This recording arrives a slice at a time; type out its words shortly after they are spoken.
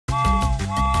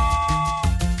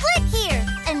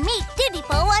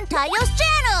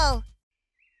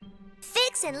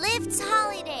Fix and Lift's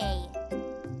holiday.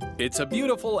 It's a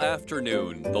beautiful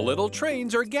afternoon. The little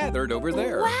trains are gathered over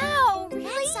there. Wow, really?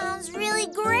 That sounds really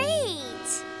great.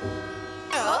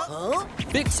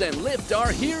 Fix and Lift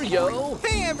are here, yo.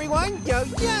 Hey, everyone. Yo,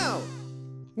 yo.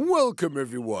 Welcome,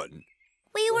 everyone.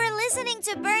 We were listening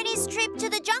to Bernie's trip to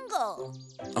the jungle.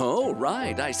 Oh,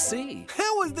 right, I see.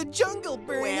 How was the jungle,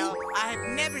 Bernie? Well, I've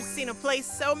never seen a place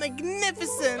so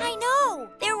magnificent. I know.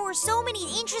 There were so many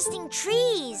interesting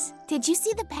trees. Did you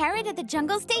see the parrot at the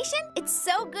jungle station? It's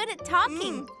so good at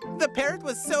talking. The parrot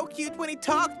was so cute when he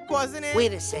talked, wasn't it?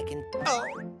 Wait a second. Oh.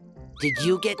 Did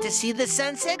you get to see the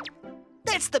sunset?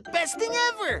 That's the best thing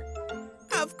ever.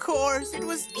 Of course, it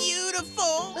was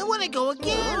beautiful. I want to go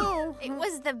again. Oh, it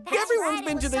was the best. Everyone's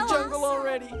been to the jungle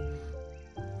already.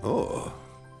 Oh.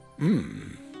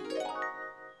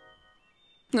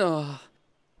 Oh,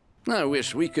 I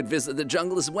wish we could visit the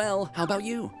jungle as well. How about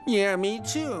you? Yeah, me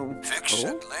too. Fix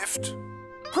and Lift?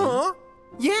 Huh?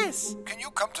 Yes. Can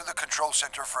you come to the control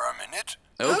center for a minute?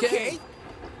 Okay.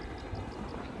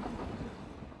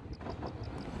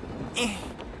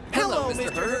 Hello,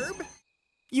 Mr. Herb.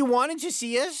 You wanted to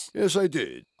see us? Yes, I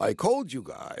did. I called you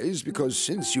guys because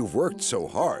since you've worked so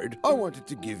hard, I wanted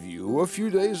to give you a few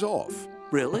days off.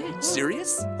 Really?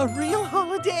 Serious? A real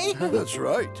holiday? That's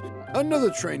right.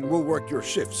 Another train will work your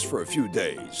shifts for a few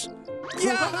days.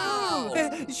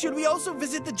 Yahoo! Should we also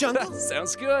visit the jungle?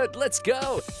 Sounds good. Let's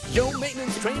go. Yo,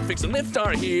 maintenance train Fix and Lift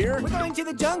are here. We're going to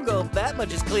the jungle. That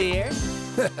much is clear.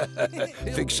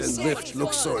 Fix and Lift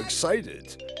look so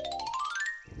excited.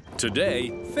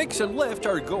 Today, Fix and Lift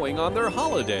are going on their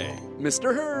holiday.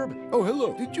 Mr. Herb. Oh,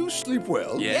 hello. Did you sleep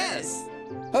well? Yes.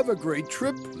 Have a great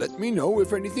trip. Let me know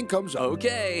if anything comes up.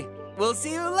 Okay. We'll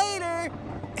see you later.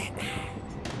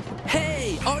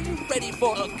 Hey, are you ready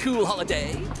for a cool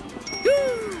holiday?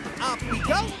 Woo! Off we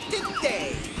go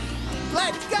today.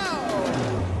 Let's go.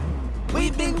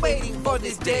 We've been waiting for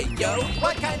this day, yo.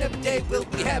 What kind of day will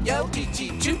we have, yo?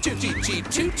 Chee-chee, choo-choo, chee-chee,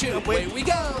 choo-choo. Away we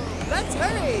go. Let's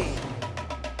hurry.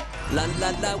 La la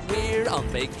la, we're on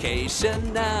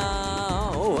vacation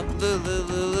now.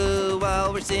 Loo,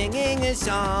 while we're singing a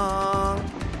song.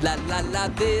 La la la,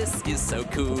 this is so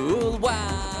cool,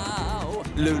 wow.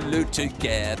 Lulu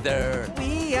together.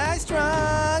 We are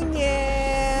strong,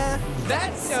 yeah.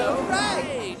 That's so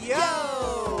right,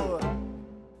 yo.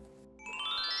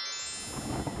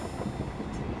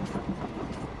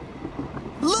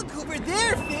 Look over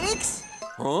there, Fix.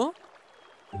 Huh?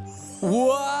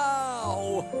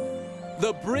 Wow!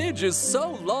 The bridge is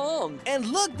so long. And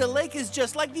look, the lake is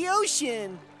just like the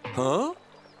ocean. Huh?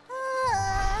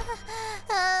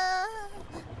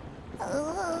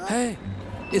 Hey,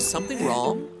 is something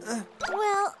wrong?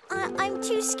 Well, I'm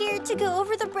too scared to go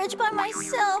over the bridge by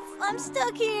myself. I'm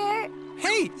stuck here.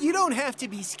 Hey, you don't have to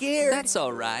be scared. That's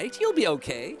all right. You'll be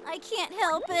okay. I can't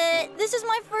help it. This is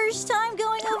my first time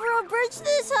going over a bridge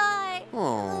this high.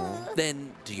 Oh,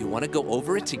 then do you want to go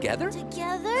over it together?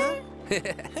 Together?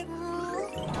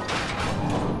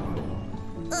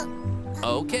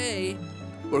 Okay,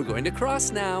 we're going to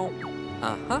cross now.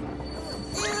 Uh-huh.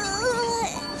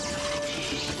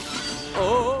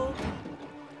 Oh!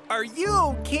 Are you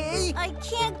okay? I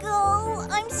can't go.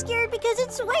 I'm scared because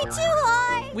it's way too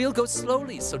high. We'll go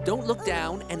slowly, so don't look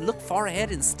down and look far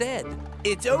ahead instead.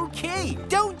 It's okay.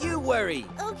 Don't you worry.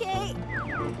 Okay.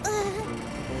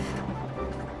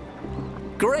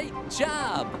 Great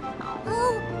job!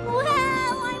 Oh,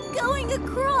 wow, I'm going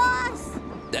across.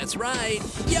 That's right.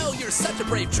 Yo, you're such a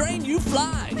brave train, you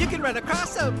fly. You can run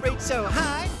across a bridge so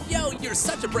high. Yo, you're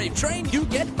such a brave train, you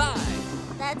get by.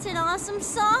 That's an awesome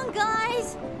song,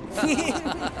 guys.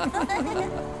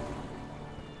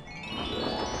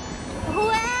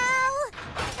 Well,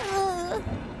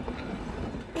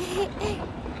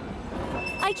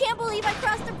 I can't believe I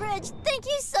crossed the bridge. Thank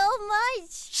you so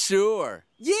much. Sure.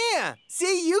 Yeah,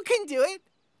 see, you can do it.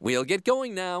 We'll get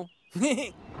going now.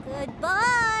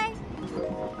 Goodbye.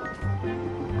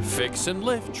 Fix and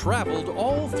Lift traveled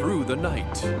all through the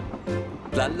night.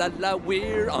 La la la,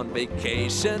 we're on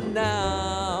vacation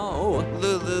now.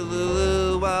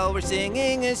 Loo, while we're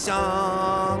singing a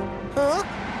song. Huh?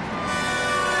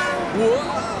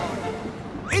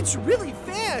 Whoa! It's really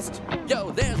fast.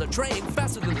 Yo, there's a train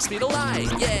faster than the speed of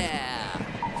light. Yeah!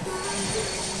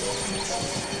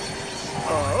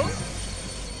 Oh?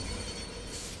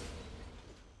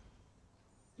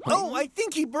 Oh, I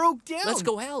think he broke down. Let's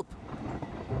go help.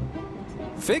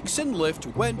 Fix and Lift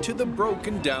went to the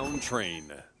broken down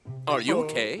train. Are you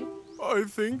okay? I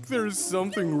think there's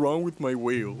something wrong with my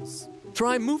wheels.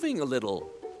 Try moving a little.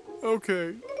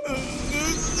 Okay.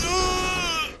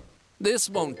 This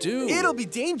won't do. It'll be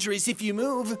dangerous if you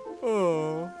move.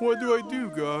 Oh, what do I do,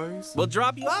 guys? We'll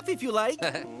drop you off if you like.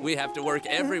 We have to work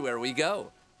everywhere we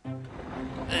go.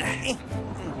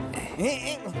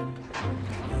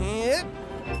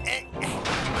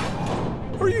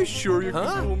 Are you sure you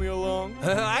can pull me along?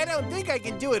 I don't think I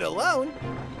can do it alone.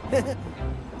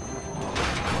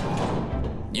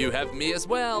 You have me as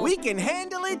well. We can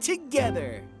handle it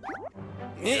together.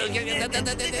 We're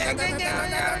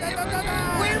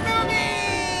moving!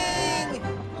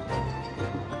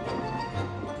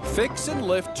 Fix and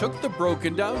Lift took the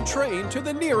broken-down train to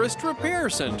the nearest repair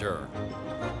center.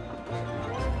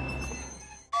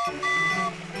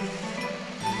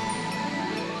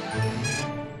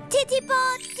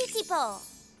 Titipo.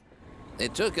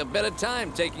 It took a bit of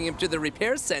time taking him to the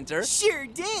repair center. Sure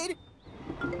did.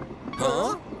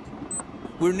 Huh?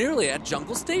 We're nearly at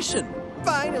Jungle Station.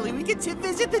 Finally, we get to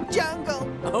visit the jungle.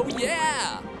 Oh,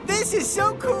 yeah! This is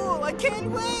so cool. I can't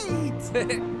wait.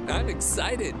 I'm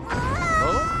excited.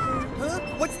 Huh?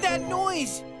 What's that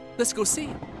noise? Let's go see.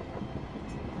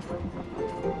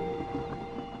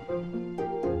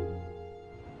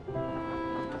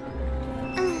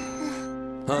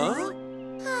 Huh?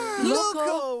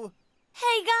 Loco!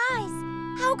 Hey guys,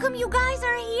 how come you guys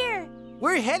are here?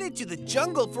 We're headed to the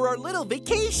jungle for our little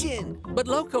vacation. But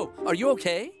Loco, are you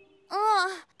okay?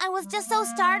 I was just so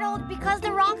startled because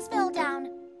the rocks fell down.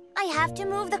 I have to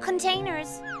move the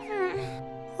containers.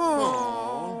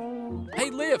 Oh. Hey,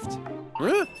 Lift.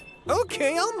 Huh?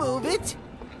 Okay, I'll move it.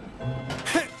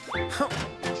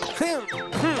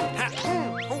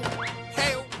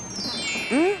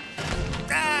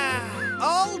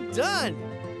 All done.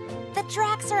 The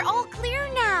tracks are all clear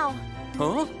now.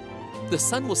 Huh? The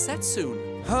sun will set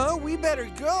soon. Huh? We better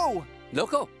go.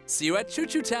 Loco, see you at Choo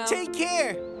Choo Town. Take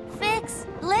care. Fix,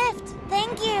 Lift,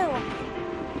 thank you.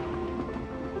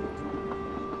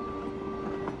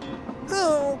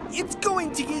 Oh, it's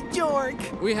going to get dark.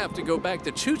 We have to go back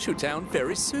to Choo Choo Town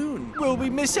very soon. Will we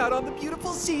miss out on the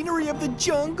beautiful scenery of the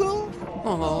jungle?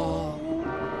 Oh.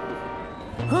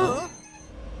 Huh?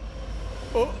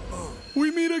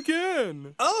 We meet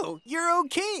again. Oh, you're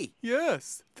okay.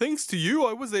 Yes, thanks to you,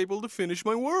 I was able to finish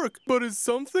my work. But is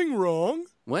something wrong?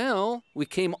 Well, we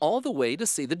came all the way to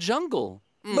see the jungle.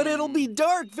 But it'll be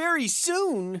dark very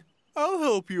soon. I'll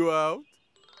help you out.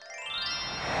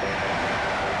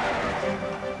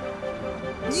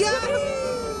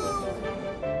 Yahoo!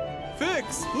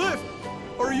 Fix, Lift,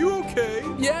 are you okay?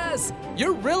 Yes,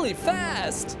 you're really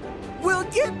fast. We'll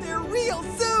get there real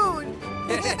soon.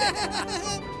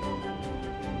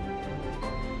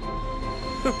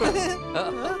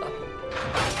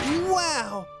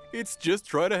 Wow! It's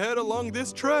just right ahead along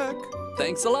this track.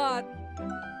 Thanks a lot.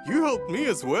 You helped me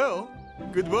as well.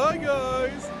 Goodbye,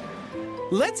 guys.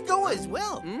 Let's go as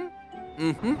well.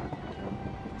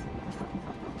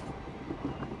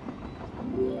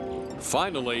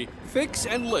 Finally, Fix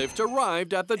and Lift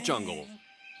arrived at the jungle.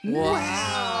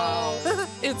 Wow!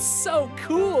 It's so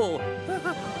cool.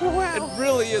 Wow! It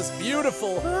really is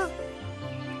beautiful.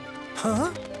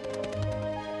 Huh?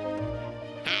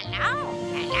 Hello?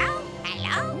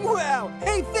 Wow!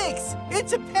 Hey, Fix!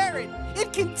 It's a parrot!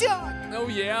 It can talk! Oh,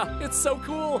 yeah, it's so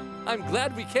cool. I'm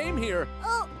glad we came here.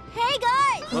 Oh, hey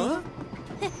guys! Huh?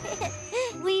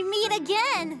 We meet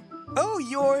again. Oh,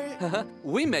 you're...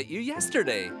 We met you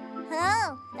yesterday.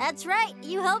 Oh, that's right.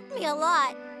 You helped me a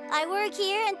lot. I work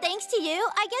here, and thanks to you,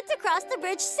 I get to cross the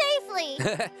bridge safely.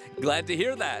 Glad to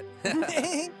hear that.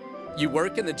 You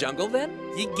work in the jungle then?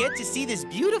 You get to see this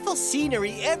beautiful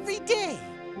scenery every day.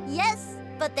 Yes,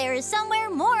 but there is somewhere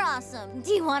more awesome.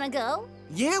 Do you want to go?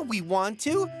 Yeah, we want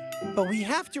to, but we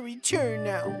have to return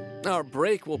now. Our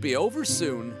break will be over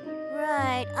soon.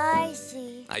 Right, I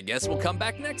see. I guess we'll come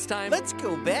back next time. Let's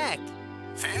go back.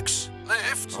 Fix,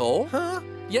 Lift. Oh? Huh?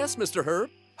 Yes, Mr. Herb.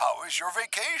 How was your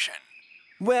vacation?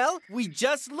 Well, we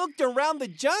just looked around the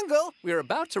jungle. We're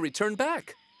about to return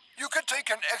back. You could take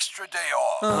an extra day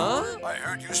off. Huh? I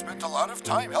heard you spent a lot of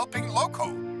time helping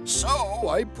Loco. So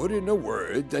I put in a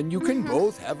word, and you can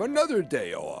both have another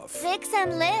day off. Fix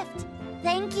and Lift,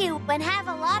 thank you, and have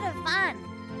a lot of fun.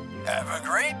 Have a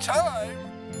great time.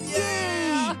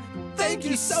 Yay! Thank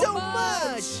you so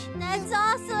much. That's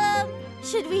awesome.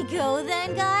 Should we go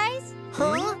then, guys?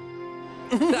 Huh?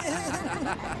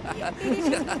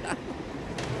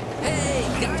 Hey,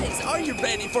 guys, are you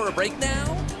ready for a break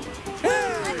now?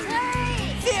 Let's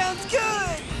hurry. Sounds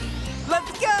good.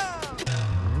 Let's go.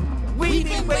 We've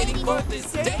been waiting for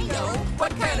this day, yo.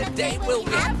 What kind of day will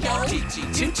we have, yo?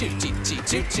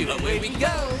 Choo-choo, away we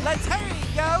go. Let's hurry,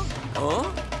 go.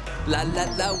 Huh? La la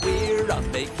la, we're on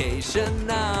vacation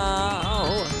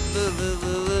now.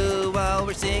 While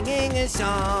we're singing a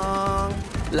song.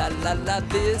 La la la,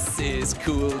 this is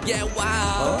cool. Yeah,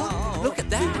 wow. Look at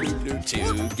that.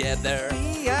 Together.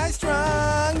 We are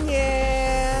strong,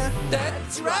 yeah.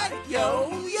 That's right, yo,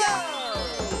 yo.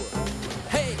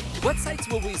 Hey, what sights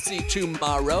will we see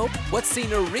tomorrow? What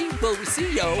scenery will we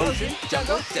see, yo? Ocean,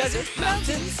 jungle, desert,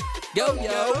 mountains. Yo,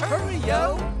 yo, hurry,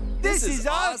 yo. This is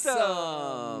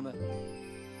awesome.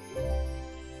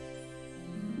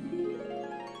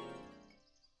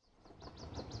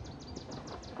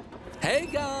 Hey,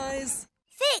 guys.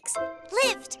 Fix!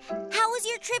 Lift! How was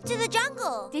your trip to the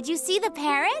jungle? Did you see the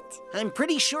parrot? I'm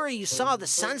pretty sure you saw the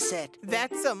sunset.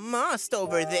 That's a must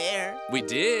over there. We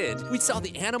did. We saw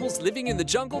the animals living in the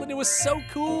jungle, and it was so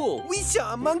cool. We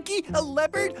saw a monkey, a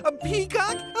leopard, a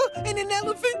peacock, and an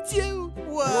elephant too.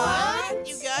 What?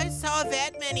 You guys saw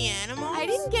that many animals? I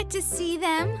didn't get to see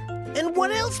them. And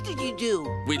what else did you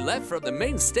do? We left from the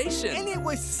main station. And it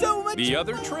was so much The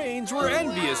other trains were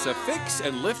envious of Fix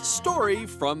and Lift's story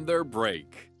from their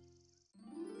break.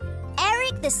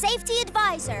 Eric, the safety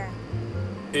advisor.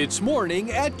 It's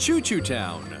morning at Choo Choo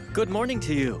Town. Good morning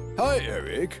to you. Hi,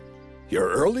 Eric. You're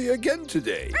early again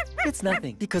today. It's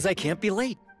nothing, because I can't be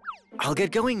late. I'll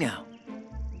get going now.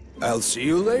 I'll see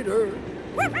you later.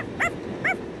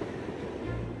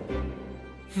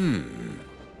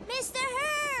 Mr.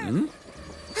 Herb!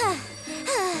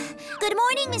 Good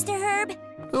morning, Mr. Herb.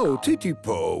 Oh,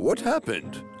 Titipo, what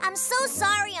happened? I'm so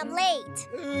sorry I'm late.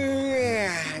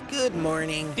 Good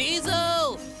morning.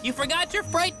 Diesel! You forgot your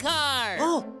freight car!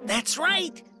 Oh, that's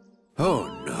right. Oh,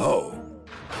 no.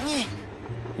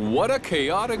 What a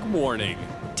chaotic morning.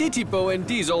 Titipo and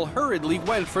Diesel hurriedly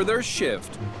went for their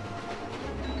shift.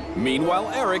 Meanwhile,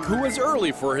 Eric, who was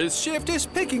early for his shift, is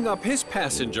picking up his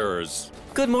passengers.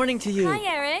 Good morning to you. Hi,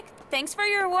 Eric. Thanks for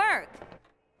your work.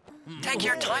 Take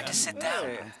your time to sit down.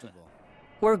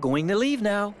 We're going to leave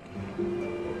now.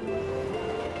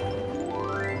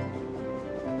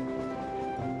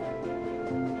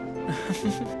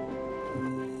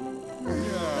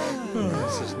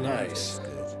 This is nice.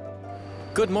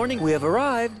 Good morning, we have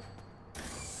arrived.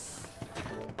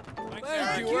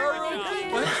 Thank you, Eric.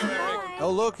 Oh,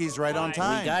 look, he's right on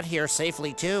time. We got here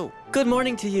safely, too. Good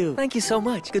morning to you. Thank you so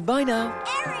much. Goodbye now.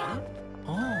 Eric!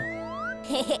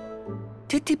 Oh.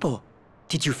 Titipo,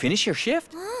 did you finish your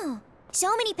shift?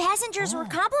 So many passengers were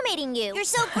complimenting you. You're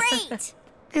so great.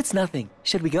 It's nothing.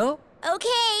 Should we go?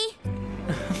 Okay.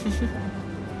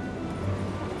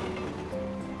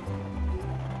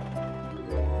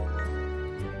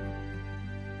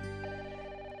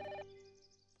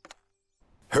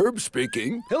 Herb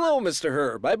speaking. Hello, Mr.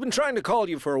 Herb. I've been trying to call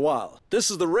you for a while. This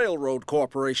is the Railroad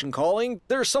Corporation calling.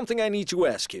 There's something I need to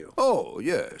ask you. Oh,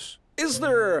 yes. Is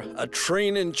there a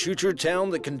train in Choo Choo Town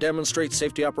that can demonstrate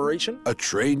safety operation? A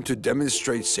train to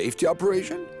demonstrate safety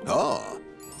operation? Ah.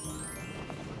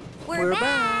 We're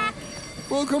back.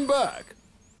 Welcome back.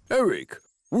 Eric,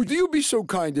 would you be so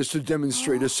kind as to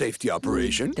demonstrate a safety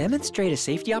operation? Demonstrate a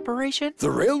safety operation? The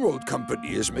railroad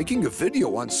company is making a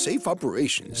video on safe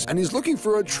operations and is looking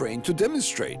for a train to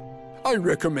demonstrate. I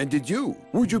recommended you.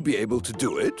 Would you be able to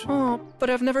do it? Oh, but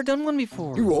I've never done one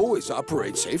before. You always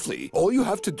operate safely. All you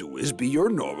have to do is be your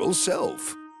normal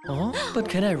self. Oh, but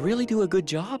can I really do a good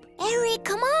job? Eric,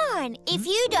 come on. If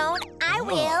you don't, I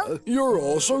will. You're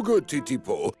also good,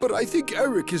 Titipo, but I think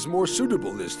Eric is more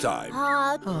suitable this time.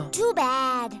 Too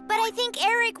bad. But I think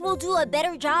Eric will do a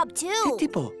better job, too.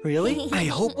 Titipo, really? I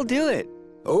hope we'll do it.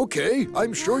 Okay,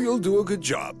 I'm sure you'll do a good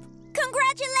job.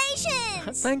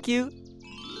 Congratulations! Thank you.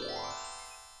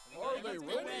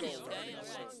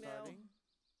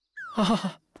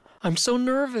 I'm so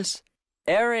nervous.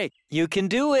 Eric, you can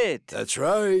do it. That's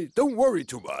right. Don't worry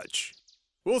too much.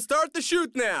 We'll start the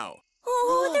shoot now.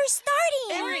 Oh, they're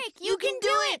starting. Eric, you can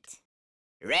do it.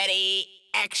 Ready,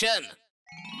 action.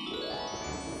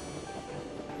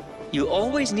 You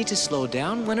always need to slow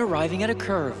down when arriving at a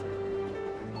curve.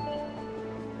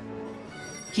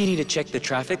 You need to check the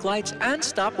traffic lights and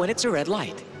stop when it's a red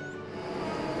light.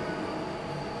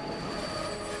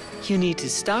 You need to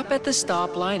stop at the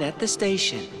stop line at the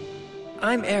station.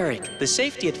 I'm Eric, the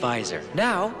safety advisor.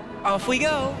 Now, off we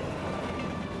go.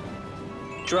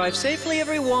 Drive safely,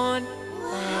 everyone.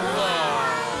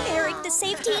 Eric, the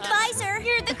safety advisor.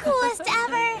 You're the coolest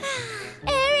ever.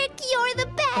 Eric, you're the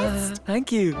best.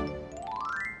 Thank you.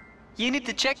 You need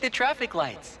to check the traffic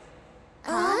lights.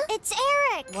 It's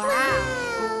Eric.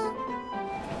 Wow.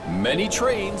 Many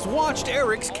trains watched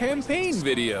Eric's campaign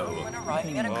video. When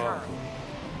arriving at a curve.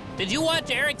 Did you watch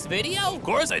Eric's video? Of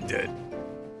course I did.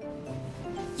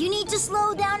 You need to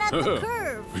slow down at the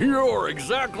curve. You're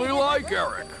exactly like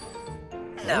Eric.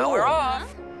 Now we're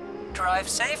off. Drive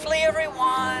safely,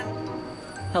 everyone.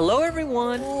 Hello,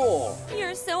 everyone. Whoa.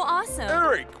 You're so awesome.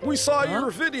 Eric, we saw your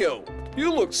video.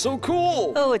 You look so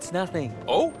cool. Oh, it's nothing.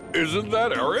 Oh, isn't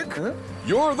that Eric? Huh?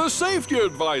 You're the safety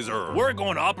advisor. We're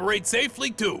going to operate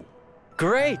safely, too.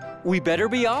 Great. We better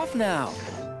be off now.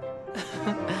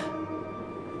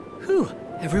 Whew,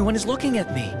 everyone is looking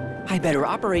at me. I better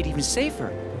operate even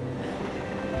safer.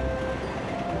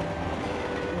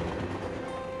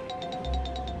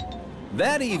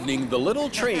 That evening, the little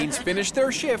trains finished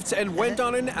their shifts and went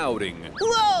on an outing.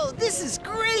 Whoa, this is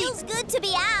great! Feels good to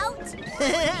be out.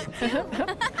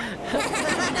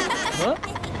 Huh?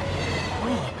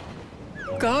 Oh.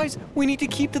 Guys, we need to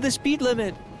keep to the speed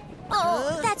limit.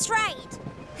 Oh, that's right.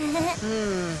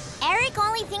 Eric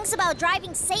only thinks about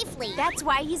driving safely. That's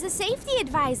why he's a safety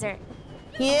advisor.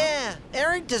 Yeah,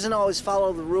 Eric doesn't always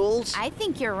follow the rules. I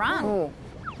think you're wrong.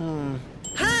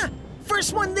 Huh?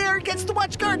 First one there gets to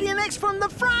watch Guardian X from the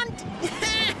front.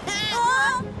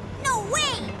 Oh, no,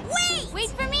 wait. Wait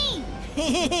for me.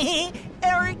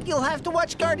 Eric, you'll have to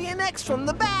watch Guardian X from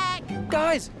the back.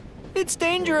 Guys, it's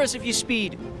dangerous if you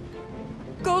speed.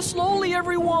 Go slowly,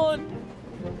 everyone.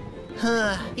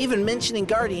 Even mentioning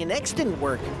Guardian X didn't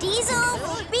work. Diesel,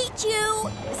 we'll beat you.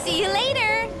 See you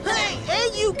later. Hey,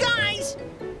 you guys!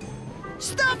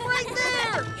 Stop right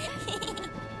there!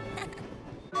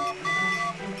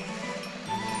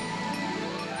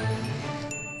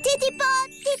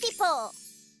 Titipo.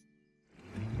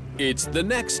 It's the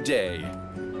next day.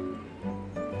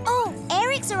 Oh,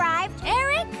 Eric's arrived.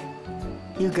 Eric?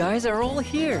 You guys are all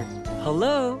here.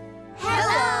 Hello.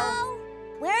 Hello.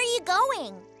 Where are you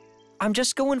going? I'm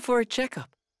just going for a checkup.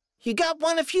 You got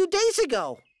one a few days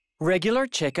ago. Regular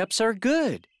checkups are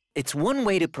good. It's one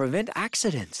way to prevent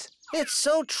accidents. It's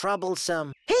so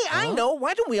troublesome. Hey, I know.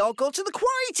 Why don't we all go to the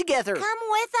quarry together? Come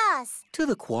with us. To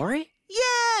the quarry?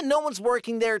 Yeah, no one's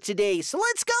working there today, so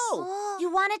let's go. Oh,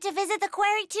 you wanted to visit the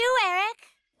quarry too, Eric?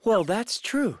 Well, that's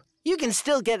true. You can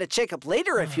still get a checkup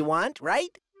later if you want,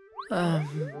 right?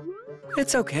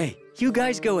 It's okay. You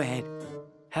guys go ahead.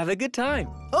 Have a good time.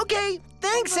 Okay,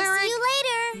 thanks, We'll Eric. see you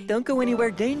later. Don't go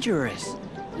anywhere dangerous.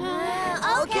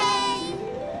 Okay.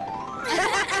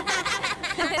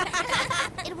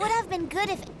 It would have been good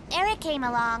if Eric came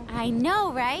along. I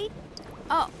know, right?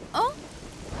 Oh,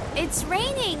 it's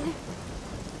raining.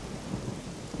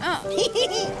 Oh,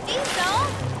 Diesel,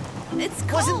 it's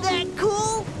cold. Wasn't that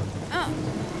cool?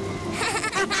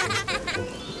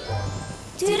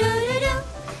 Do-do-do-do,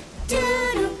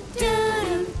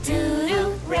 do-do,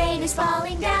 do-do, rain is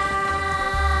falling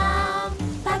down.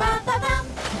 Ba-ba-ba-bum,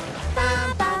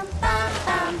 ba-bum, bum,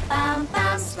 bum, bum,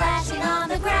 bum, splashing on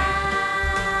the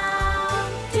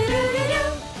ground.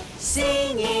 Do-do-do-do,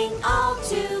 singing all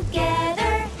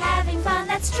together, having fun,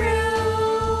 that's true.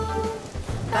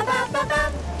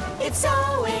 Ba-ba-ba-bum, it's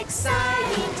so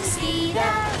exciting to see the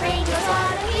rain goes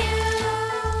on you.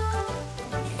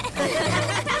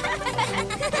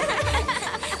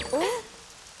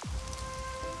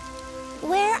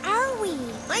 Where are we?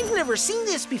 I've never seen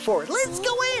this before. Let's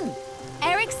go in.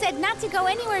 Eric said not to go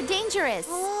anywhere dangerous.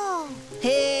 Oh.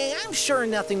 Hey, I'm sure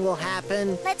nothing will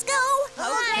happen. Let's go.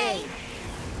 Okay.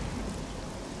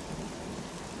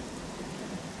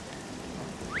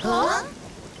 Huh?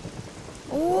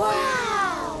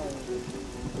 Wow.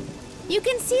 You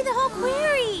can see the whole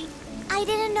quarry. I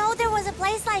didn't know there was a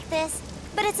place like this,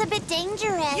 but it's a bit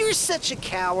dangerous. You're such a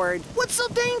coward. What's so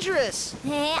dangerous?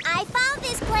 Hey, I found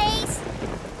this place.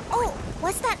 Oh,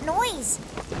 what's that noise?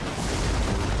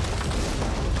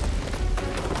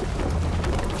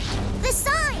 The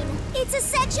sign! It's a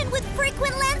section with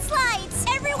frequent landslides.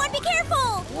 Everyone be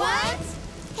careful! What?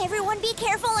 Everyone be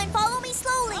careful and follow me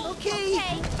slowly.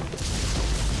 Okay.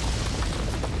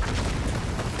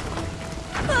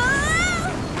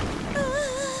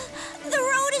 The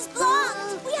road is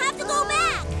blocked. We have to go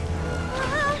back.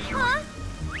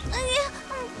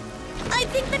 I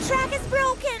think the track is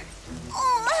broken.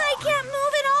 Oh, I can't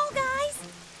move at all, guys.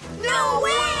 No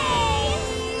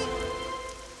way!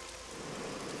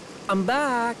 I'm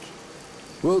back.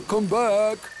 Welcome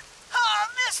back.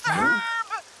 Mr. Herb!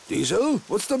 Diesel,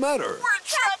 what's the matter? We're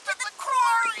trapped in the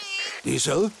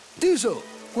quarry! Diesel!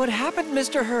 What happened,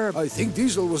 Mr. Herb? I think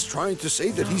Diesel was trying to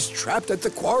say that he's trapped at the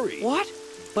quarry. What?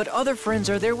 But other friends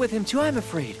are there with him too, I'm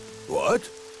afraid. What?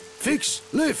 Fix,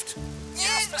 lift.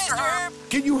 Yes, Mr. Herb!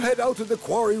 Can you head out to the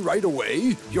quarry right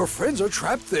away? Your friends are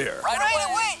trapped there. Right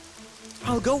away!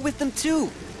 I'll go with them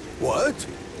too. What?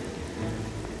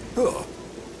 Oh.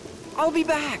 I'll be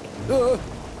back.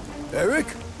 Eric?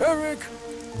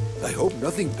 I hope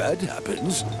nothing bad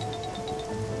happens.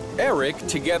 Eric,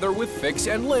 together with Fix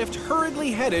and Lift,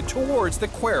 hurriedly headed towards the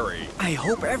quarry. I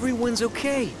hope everyone's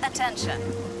okay. Attention.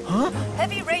 Huh?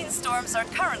 Heavy rainstorms are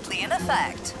currently in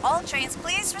effect. All trains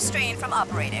please refrain from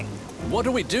operating. What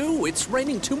do we do? It's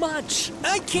raining too much.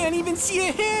 I can't even see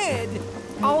ahead.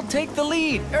 I'll take the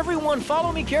lead. Everyone,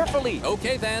 follow me carefully.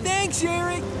 Okay, then. Thanks,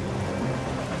 Eric.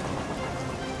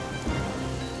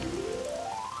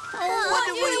 What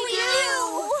do we do?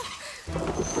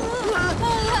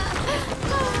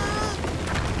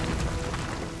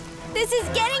 This is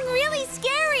getting really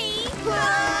scary.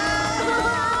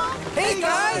 Hey,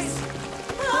 guys!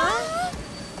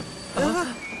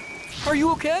 Are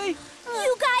you okay?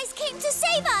 You guys came to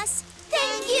save us.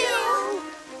 Thank you.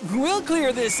 We'll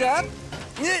clear this up.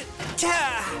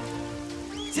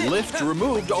 Lift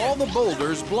removed all the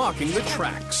boulders blocking the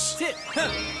tracks.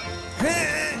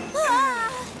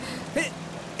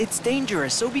 It's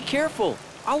dangerous, so be careful.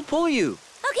 I'll pull you.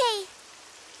 Okay.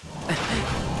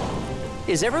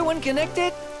 Is everyone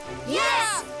connected?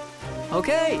 Yes.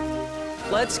 Okay,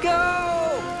 let's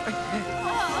go!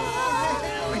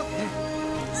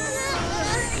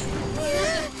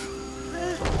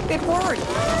 It worked!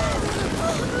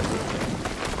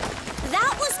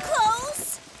 That was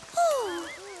close.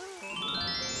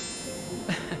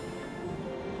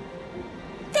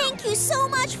 Thank you so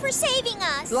much for saving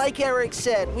us. Like Eric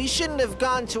said, we shouldn't have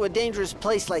gone to a dangerous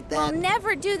place like that. We'll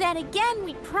never do that again,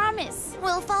 we promise.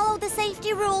 We'll follow the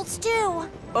safety rules, too.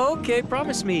 Okay,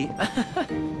 promise me.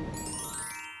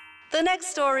 The next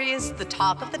story is The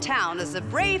Talk of the Town as a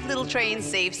brave little train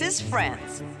saves his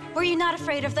friends. Were you not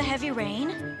afraid of the heavy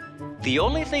rain? The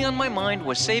only thing on my mind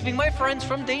was saving my friends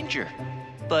from danger.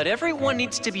 But everyone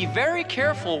needs to be very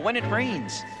careful when it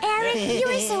rains. Eric, you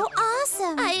are so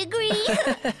awesome. I agree.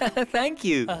 Thank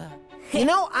you. You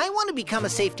know, I want to become a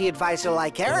safety advisor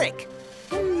like Eric.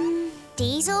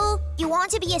 Diesel, you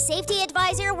want to be a safety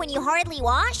advisor when you hardly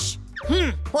wash?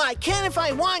 Well, I can if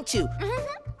I want to.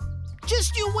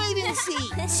 Just you wait and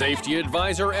see. Safety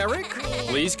advisor Eric,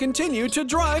 please continue to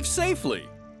drive safely.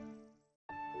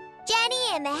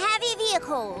 Jenny and the heavy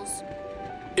vehicles.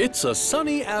 It's a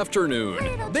sunny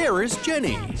afternoon. There is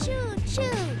Jenny. Choo, choo.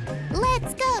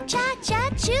 Let's go, cha-cha,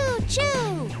 choo,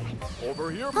 choo. Over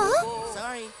here, Huh?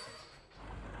 Sorry.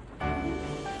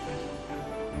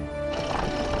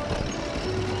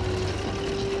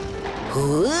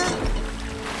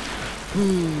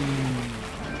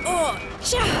 Oh,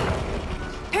 cha!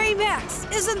 Hey, Max,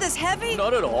 isn't this heavy?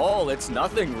 Not at all. It's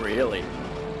nothing, really.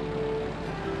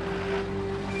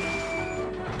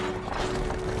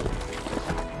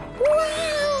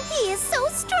 Wow, he is so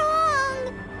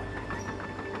strong.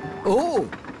 Oh,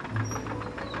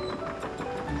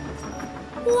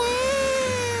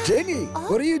 Wow. Jenny,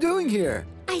 what are you doing here?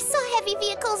 I saw heavy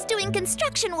vehicles doing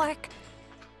construction work.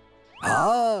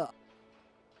 Ah,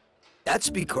 that's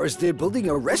because they're building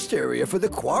a rest area for the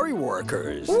quarry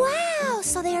workers. Wow,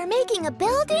 so they are making a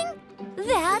building?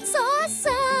 That's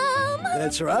awesome.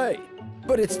 That's right.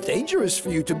 But it's dangerous for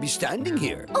you to be standing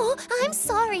here. Oh, I'm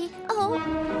sorry. Oh.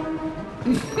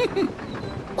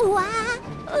 Wow.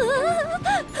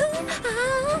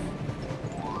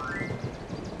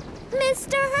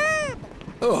 Mr. Herb.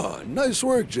 Oh, nice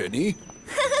work, Jenny.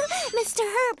 Mr.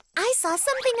 Herb, I saw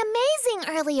something amazing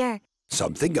earlier.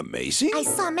 Something amazing? I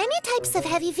saw many types of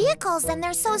heavy vehicles, and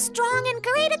they're so strong and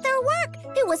great at their work.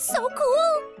 It was so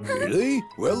cool. Really?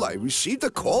 Well, I received a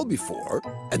call before,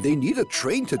 and they need a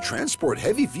train to transport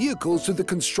heavy vehicles to the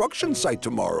construction site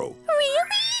tomorrow.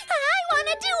 Really? I want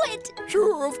to do it.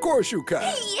 Sure, of course you can.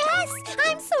 Yes,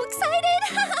 I'm so excited.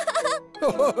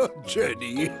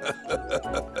 Jenny.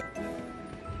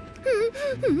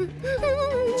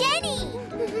 Jenny!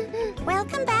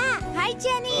 Welcome back. Hi,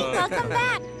 Jenny. Welcome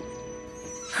back.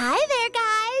 Hi there,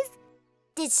 guys.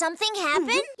 Did something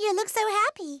happen? You look so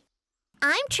happy.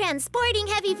 I'm transporting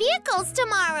heavy vehicles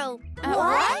tomorrow.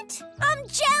 What? I'm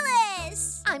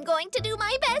jealous. I'm going to do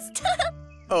my best.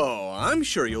 Oh, I'm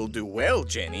sure you'll do well,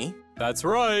 Jenny. That's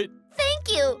right. Thank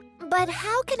you. But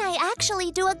how can I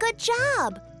actually do a good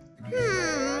job?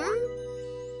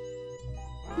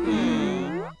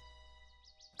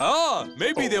 Ah,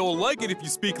 maybe they will like it if you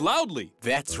speak loudly.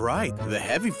 That's right. The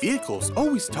heavy vehicles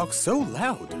always talk so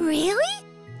loud. Really?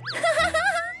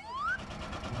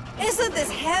 Isn't this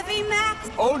heavy,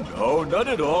 Max? Oh, no, not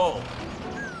at all.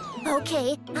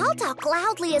 Okay, I'll talk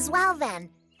loudly as well then.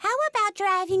 How about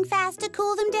driving fast to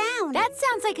cool them down? That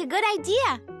sounds like a good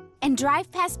idea. And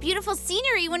drive past beautiful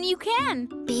scenery when you can.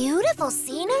 Beautiful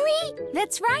scenery?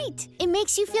 That's right. It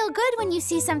makes you feel good when you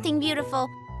see something beautiful.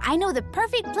 I know the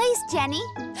perfect place, Jenny.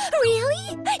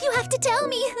 Really? You have to tell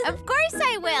me. Of course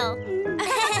I will.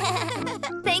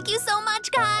 Thank you so much,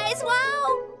 much, guys.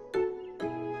 Wow.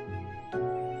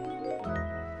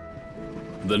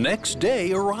 The next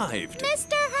day arrived.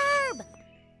 Mr. Herb!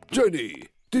 Jenny,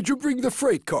 did you bring the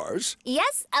freight cars?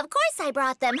 Yes, of course I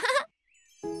brought them.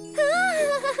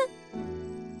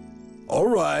 All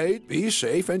right, be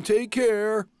safe and take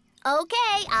care.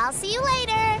 Okay, I'll see you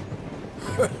later.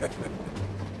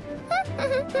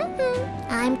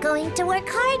 I'm going to work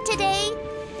hard today.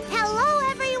 Hello,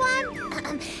 everyone.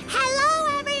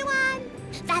 Hello, everyone.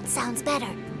 That sounds better.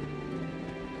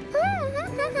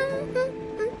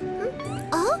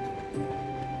 Oh?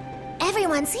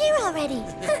 Everyone's here already.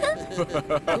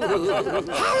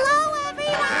 Hello,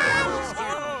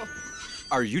 everyone.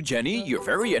 Are you Jenny? You're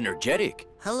very energetic.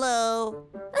 Hello.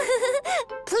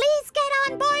 Please get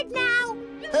on board now.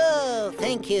 Oh,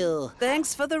 thank you.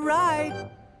 Thanks for the ride.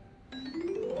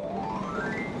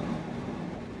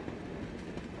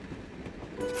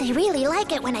 They really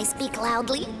like it when I speak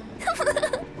loudly.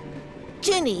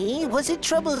 Jenny, was it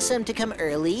troublesome to come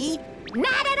early?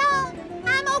 Not at all.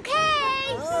 I'm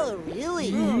okay. Oh,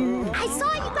 really? I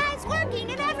saw you guys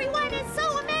working and everyone is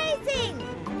so amazing.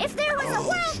 If there was a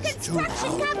world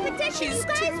construction competition, you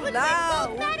guys would win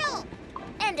gold medal.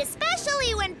 And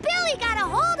especially when Billy got a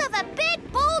hold of a big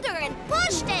boulder and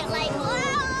pushed it like...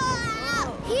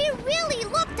 He really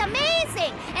looked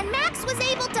amazing. And Max was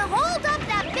able to hold up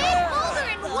that big boulder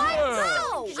in one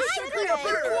go. I couldn't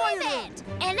believe it.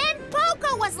 And then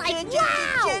Poco was like,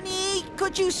 wow. Jenny,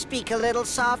 could you speak a little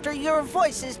softer? Your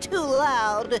voice is too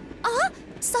loud.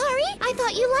 Sorry. I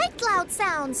thought you liked loud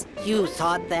sounds. You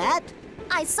thought that?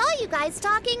 I saw you guys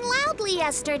talking loudly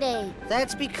yesterday.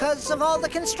 That's because of all the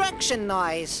construction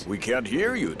noise. We can't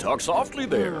hear you. Talk softly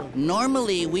there.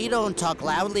 Normally, we don't talk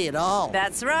loudly at all.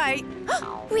 That's right.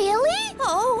 Really?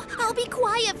 Oh, I'll be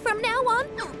quiet from now on.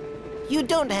 You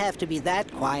don't have to be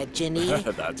that quiet, Ginny.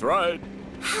 That's right.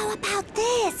 How about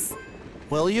this?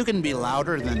 Well, you can be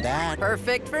louder than that.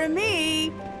 Perfect for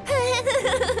me.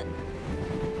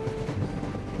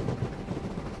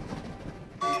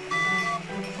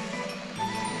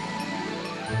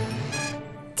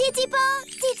 Titipo,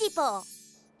 Titipo.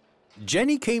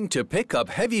 Jenny came to pick up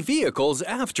heavy vehicles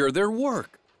after their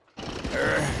work.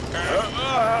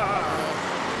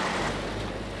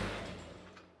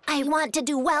 I want to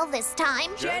do well this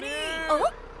time. Jenny!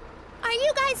 Oh? Are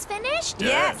you guys finished?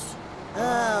 Yes.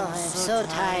 Oh, I'm so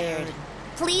tired.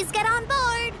 Please get on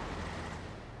board.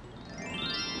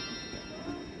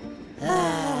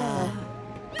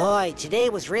 Boy, today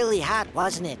was really hot,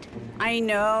 wasn't it? I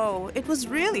know. It was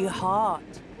really hot.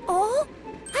 Oh?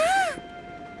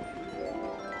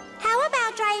 How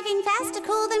about driving fast to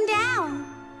cool them down?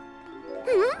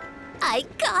 I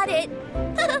got it.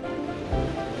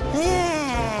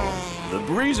 The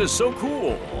breeze is so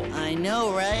cool. I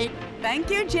know, right? Thank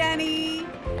you, Jenny.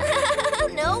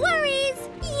 No worries.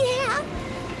 Yeah.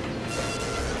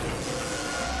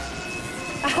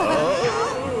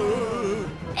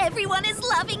 Everyone is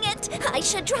loving it. I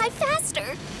should drive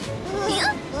faster.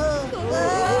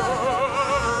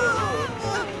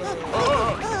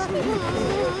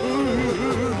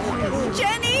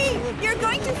 Jenny, you're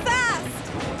going too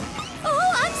fast.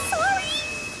 Oh, I'm sorry.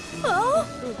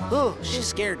 Oh, she's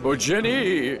scared. Oh,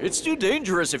 Jenny, it's too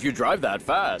dangerous if you drive that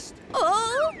fast.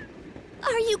 Oh,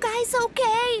 are you guys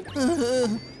okay?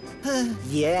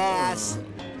 Yes.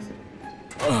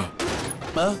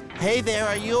 Hey there,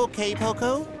 are you okay,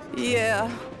 Poco? Yeah.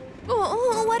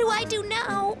 Oh, what do I do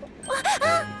now?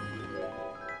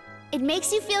 It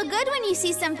makes you feel good when you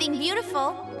see something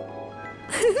beautiful.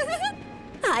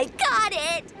 I got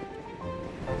it.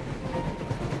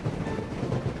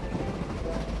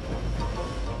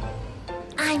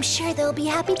 I'm sure they'll be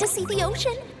happy to see the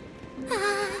ocean.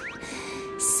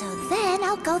 So then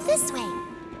I'll go this way.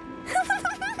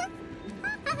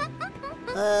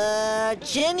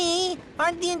 Jenny,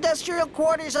 aren't the industrial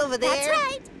quarters over there? That's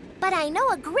right. But I know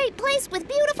a great place with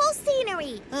beautiful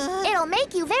scenery. It'll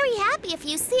make you very happy if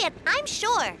you see it, I'm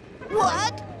sure.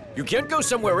 What? You can't go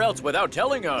somewhere else without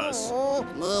telling us.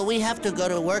 We have to go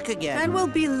to work again. And we'll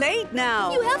be late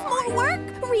now. You have more work?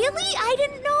 Really? I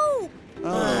didn't know.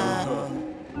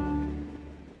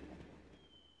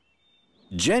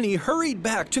 Jenny hurried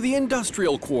back to the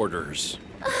industrial quarters.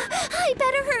 I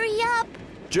better hurry up.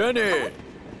 Jenny,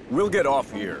 we'll get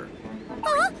off here.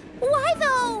 Why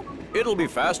though? It'll be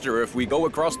faster if we go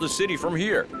across the city from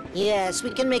here. Yes,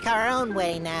 we can make our own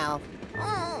way now.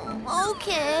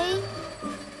 Okay.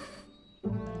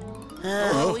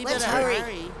 We Let's better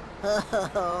hurry.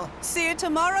 See you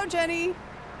tomorrow, Jenny.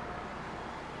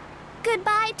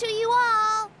 Goodbye to you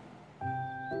all.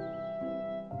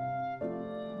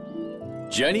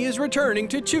 Jenny is returning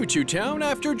to Choo Choo Town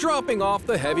after dropping off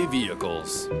the heavy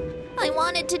vehicles. I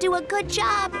wanted to do a good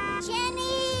job.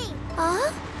 Jenny!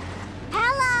 Huh?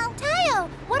 Hello! Tayo,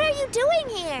 what are you doing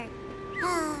here?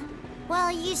 Well,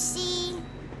 you see,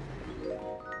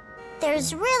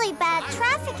 there's really bad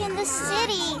traffic in the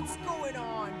city. What's going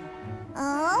on?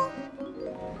 Oh?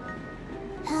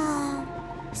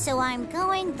 So I'm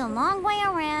going the long way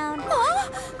around. Oh!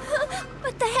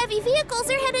 But the heavy vehicles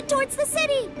are headed towards the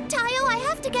city. Tayo, I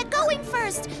have to get going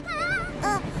first.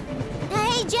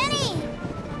 Hey, Jenny!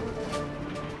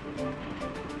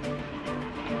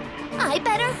 I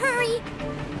better hurry.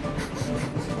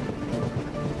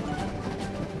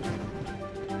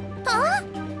 Huh?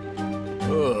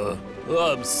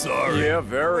 I'm sorry. Yeah,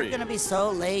 very. We're gonna be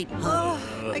so late.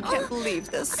 I can't believe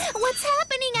this. What's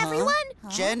happening, everyone?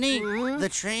 Jenny, the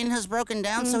train has broken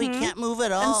down, so he can't move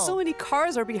at all. And so many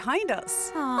cars are behind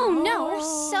us. Oh no, we're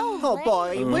so Oh late.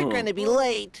 boy, we're gonna be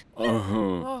late.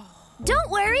 Don't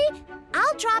worry.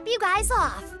 I'll drop you guys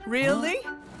off. Really?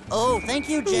 Oh, thank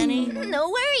you, Jenny. No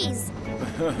worries.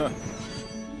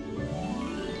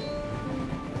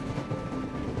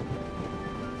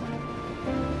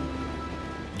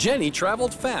 Jenny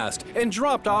traveled fast and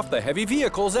dropped off the heavy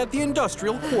vehicles at the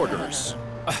industrial quarters.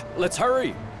 Let's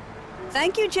hurry.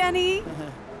 Thank you, Jenny.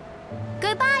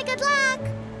 Goodbye, good luck.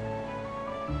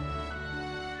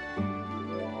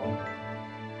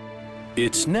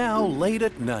 It's now late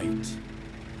at night.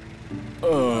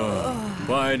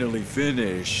 Finally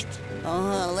finished.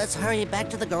 Oh, let's hurry back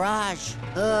to the garage.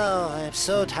 Oh, I'm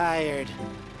so tired.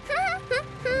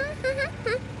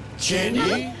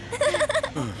 Jenny?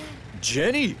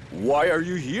 Jenny, why are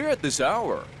you here at this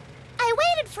hour? I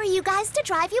waited for you guys to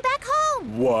drive you back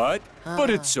home. What?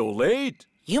 But it's so late.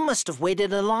 You must have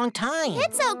waited a long time.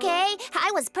 It's okay.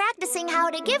 I was practicing how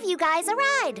to give you guys a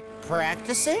ride.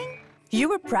 Practicing? You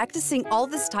were practicing all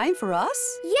this time for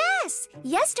us? Yes,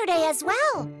 yesterday as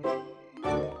well.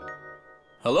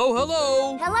 Hello,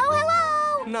 hello. Hello,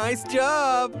 hello. Nice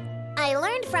job. I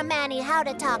learned from Manny how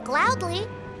to talk loudly,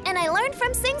 and I learned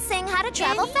from Sing Sing how to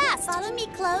travel Jenny, fast. follow me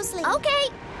closely. Okay.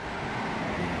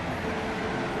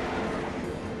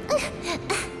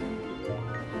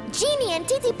 Genie and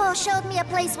Titipo showed me a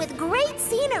place with great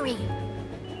scenery.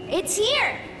 It's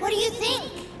here. What do you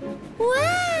think?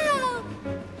 Wow!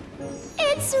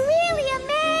 It's really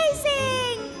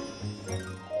amazing!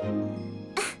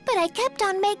 But I kept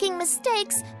on making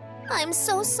mistakes. I'm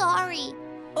so sorry.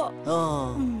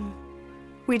 Oh.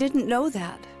 We didn't know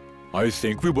that. I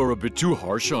think we were a bit too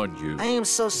harsh on you. I am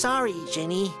so sorry,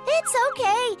 Jenny. It's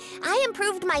okay. I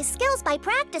improved my skills by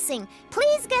practicing.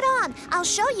 Please get on. I'll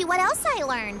show you what else I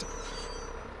learned.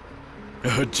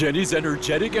 Jenny's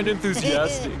energetic and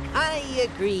enthusiastic. I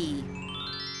agree.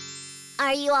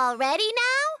 Are you all ready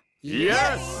now?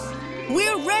 Yes!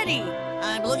 We're ready.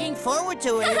 I'm looking forward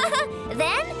to it.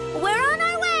 Then we're on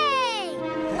our way.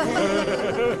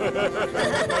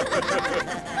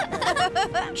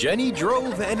 Jenny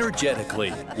drove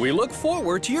energetically. We look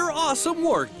forward to your awesome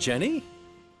work, Jenny.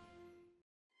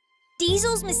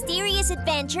 Diesel's Mysterious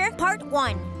Adventure, Part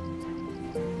 1.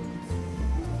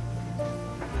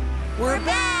 We're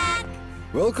back!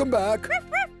 Welcome back.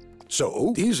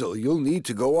 So, Diesel, you'll need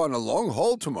to go on a long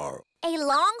haul tomorrow. A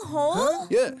long haul?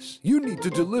 Yes, you need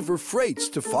to deliver freights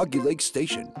to Foggy Lake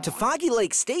Station. To Foggy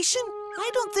Lake Station?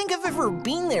 I don't think I've ever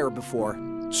been there before.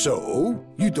 So,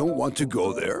 you don't want to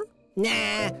go there?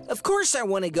 Nah, of course I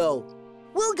want to go.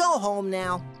 We'll go home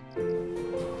now.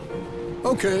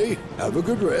 Okay, have a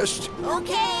good rest.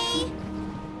 Okay.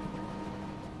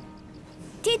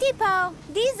 Titipo,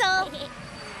 Diesel.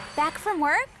 Back from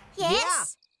work?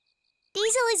 Yes.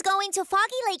 Diesel is going to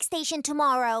Foggy Lake Station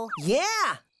tomorrow.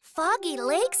 Yeah. Foggy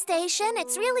Lake Station?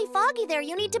 It's really foggy there.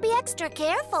 You need to be extra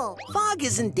careful. Fog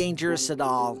isn't dangerous at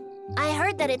all. I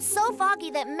heard that it's so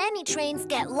foggy that many trains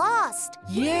get lost.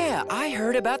 Yeah, I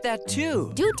heard about that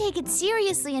too. Do take it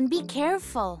seriously and be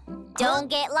careful. Don't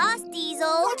get lost,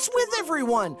 Diesel. What's with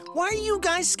everyone? Why are you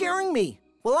guys scaring me?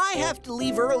 Well, I have to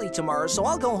leave early tomorrow, so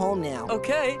I'll go home now.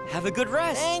 Okay, have a good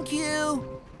rest. Thank you.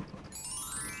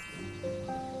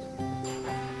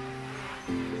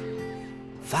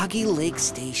 Foggy Lake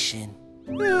Station.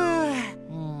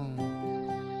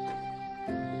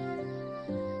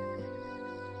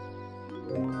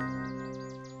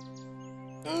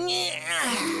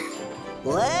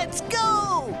 Let's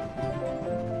go!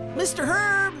 Mr.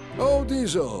 Herb! Oh,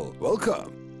 Diesel,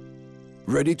 welcome.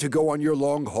 Ready to go on your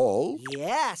long haul?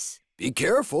 Yes. Be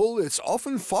careful, it's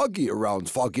often foggy around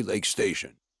Foggy Lake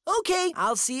Station. Okay,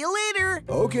 I'll see you later.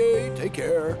 Okay, take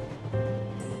care.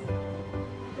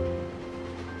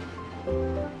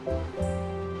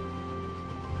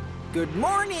 Good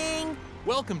morning.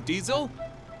 Welcome, Diesel.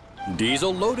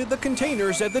 Diesel loaded the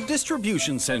containers at the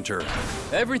distribution center.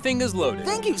 Everything is loaded.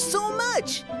 Thank you so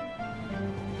much.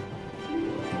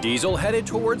 Diesel headed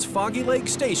towards Foggy Lake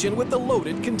Station with the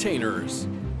loaded containers.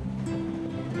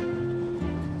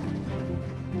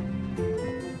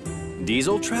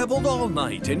 Diesel traveled all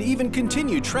night and even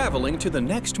continued traveling to the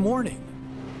next morning.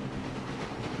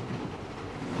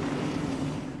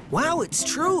 Wow, it's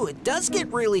true. It does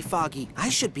get really foggy. I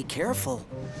should be careful.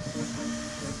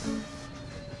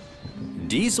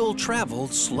 Diesel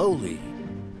traveled slowly.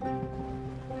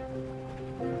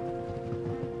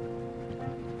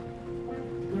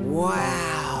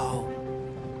 Wow.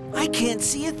 I can't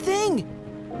see a thing.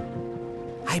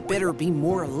 I better be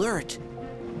more alert.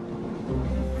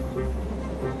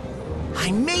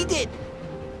 I made it!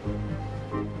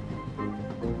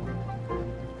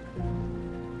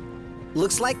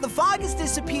 Looks like the fog has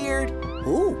disappeared.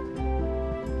 Ooh.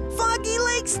 Foggy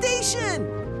Lake Station!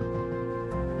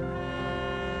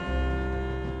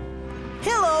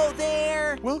 Hello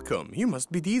there! Welcome. You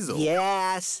must be Diesel.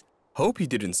 Yes. Hope you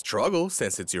didn't struggle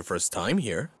since it's your first time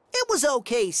here. It was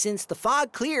okay since the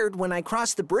fog cleared when I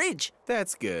crossed the bridge.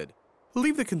 That's good.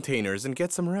 Leave the containers and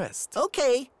get some rest.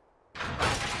 Okay.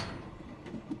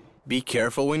 Be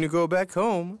careful when you go back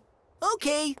home.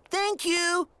 Okay, thank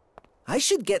you. I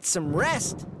should get some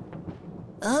rest.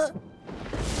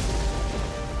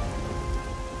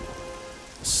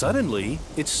 Suddenly,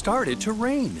 it started to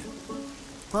rain.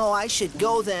 Oh, I should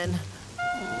go then.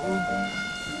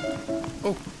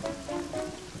 Oh.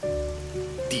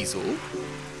 Diesel,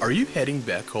 are you heading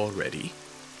back already?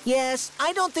 Yes,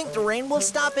 I don't think the rain will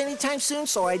stop anytime soon,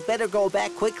 so I'd better go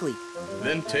back quickly.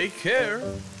 Then take care.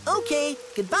 Okay,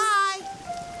 goodbye.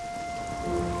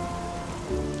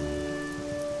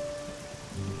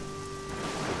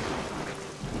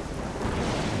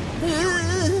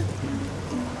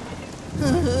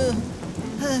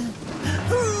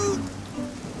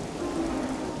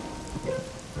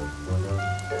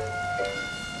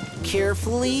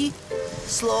 Carefully,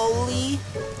 slowly.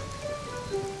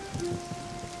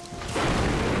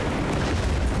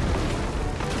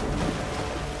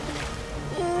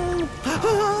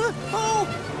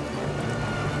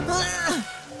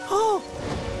 Oh,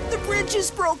 the bridge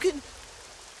is broken.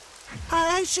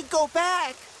 I should go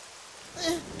back.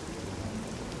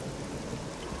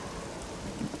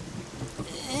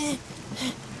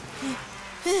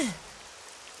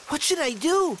 What should I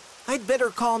do? I'd better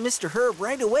call Mr. Herb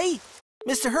right away.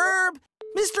 Mr. Herb!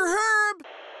 Mr. Herb!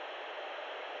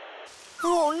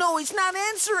 Oh, no, he's not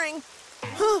answering.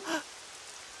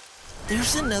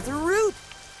 There's another route.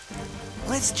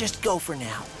 Let's just go for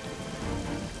now.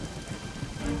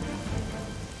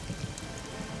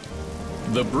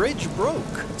 The bridge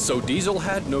broke, so Diesel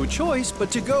had no choice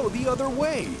but to go the other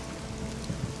way.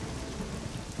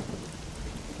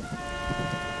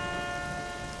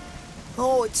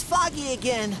 Oh, it's foggy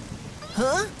again.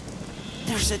 Huh?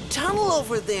 There's a tunnel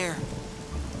over there.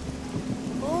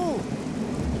 Oh.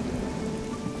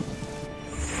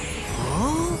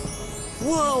 Huh?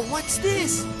 Whoa, what's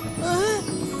this? Huh?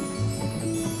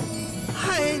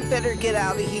 I'd better get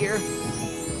out of here.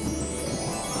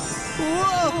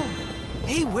 Whoa!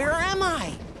 Hey, where am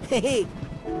I? Hey.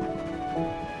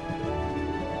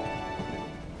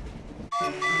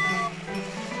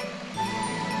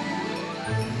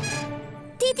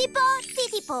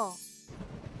 Titipo!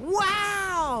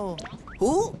 Wow!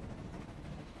 Who?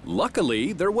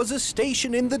 Luckily, there was a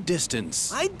station in the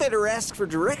distance. I'd better ask for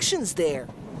directions there.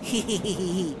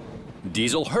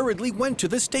 Diesel hurriedly went to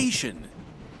the station.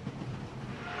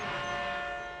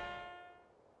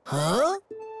 Huh?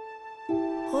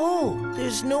 Oh,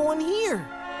 there's no one here.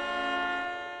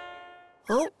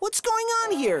 Oh, what's going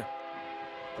on here?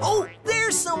 Oh,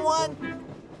 there's someone!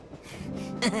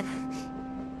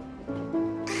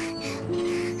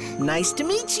 Nice to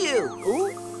meet you.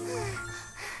 Ooh.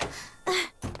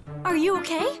 Are you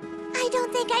okay? I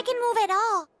don't think I can move at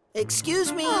all.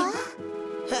 Excuse me.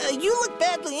 You look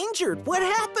badly injured. What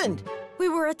happened? We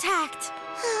were attacked.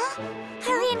 Huh?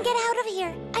 Hurry and get out of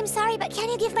here. I'm sorry, but can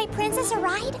you give my princess a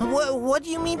ride? What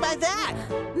do you mean by that?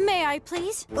 May I,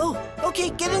 please? Oh, okay,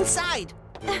 get inside.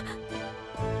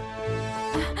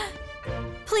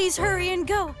 Please hurry and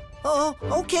go. Oh,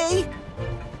 okay.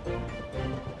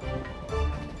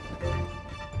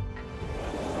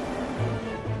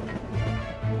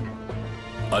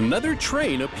 Another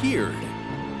train appeared.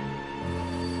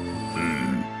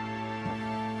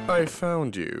 I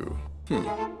found you.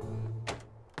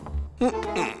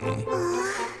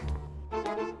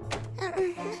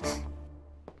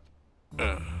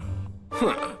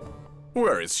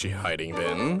 Where is she hiding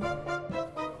then?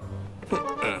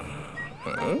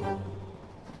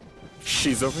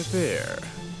 She's over there.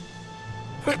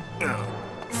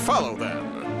 Follow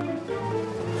them.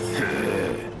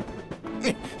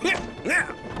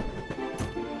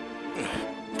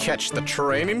 Catch the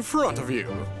train in front of you.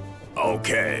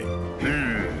 Okay.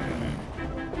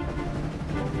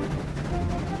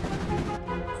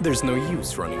 There's no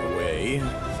use running away.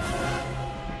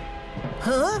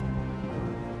 Huh?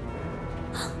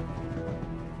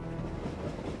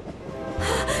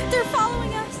 They're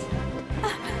following us.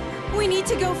 We need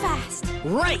to go fast.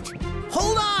 Right.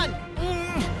 Hold on.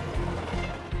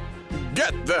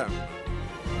 Get them.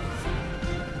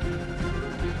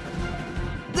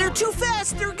 They're too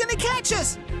fast. They're gonna catch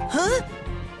us. Huh?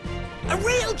 A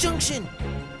rail junction.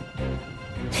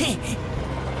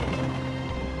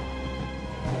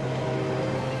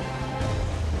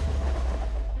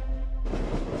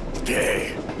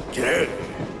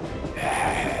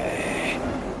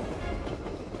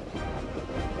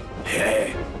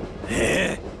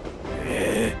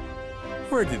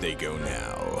 Where did they go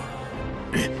now?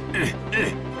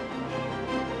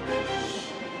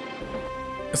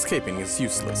 Escaping is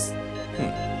useless.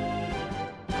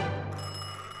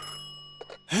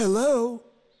 Hello?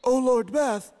 Oh, Lord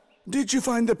Beth, did you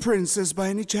find the princess by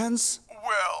any chance?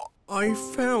 Well, I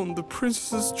found the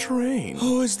princess's train.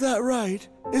 Oh, is that right?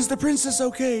 Is the princess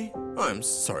okay? I'm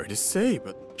sorry to say,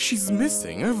 but she's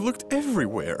missing. I've looked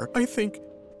everywhere. I think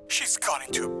she's got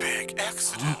into a big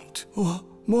accident.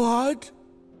 What?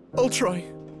 I'll try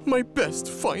my best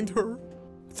to find her.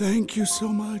 Thank you so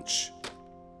much.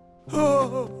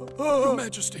 Your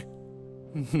Majesty.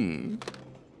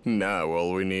 Now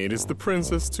all we need is the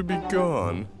princess to be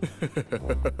gone.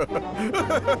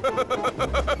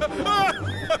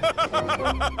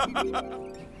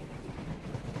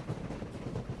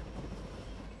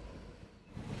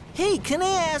 Hey, can I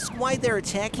ask why they're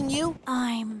attacking you?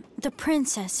 I'm the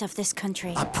princess of this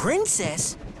country. A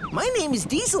princess? My name is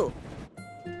Diesel.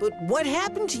 But what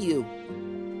happened to you?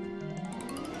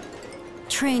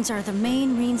 Trains are the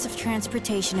main means of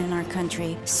transportation in our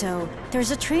country, so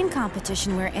there's a train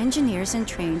competition where engineers and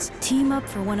trains team up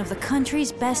for one of the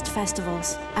country's best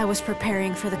festivals. I was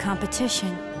preparing for the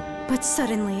competition, but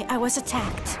suddenly I was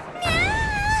attacked.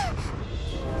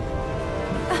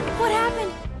 What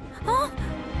happened? Huh?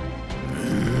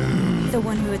 The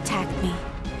one who attacked me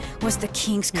was the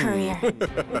king's courier.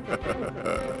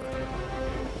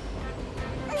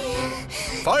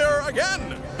 Fire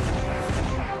again!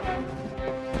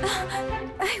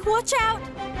 Watch out!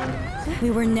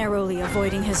 We were narrowly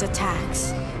avoiding his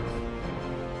attacks.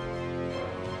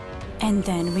 And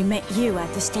then we met you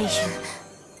at the station.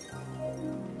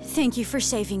 Thank you for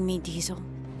saving me, Diesel.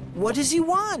 What does he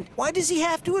want? Why does he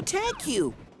have to attack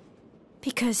you?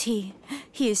 Because he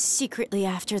is secretly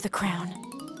after the crown.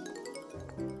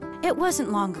 It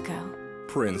wasn't long ago.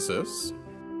 Princess?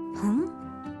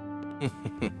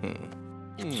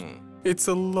 It's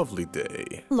a lovely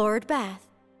day. Lord Bath,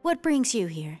 what brings you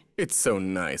here? It's so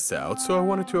nice out, so I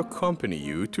wanted to accompany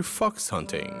you to fox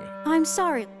hunting. I'm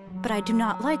sorry, but I do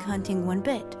not like hunting one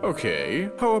bit. Okay,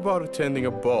 how about attending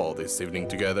a ball this evening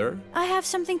together? I have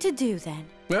something to do then.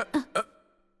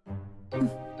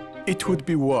 It would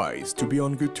be wise to be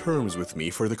on good terms with me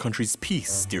for the country's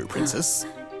peace, dear princess.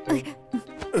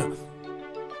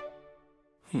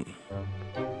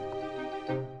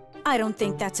 I don't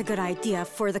think that's a good idea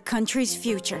for the country's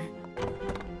future.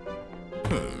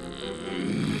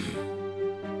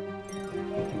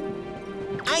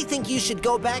 I think you should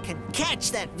go back and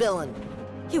catch that villain.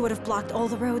 He would have blocked all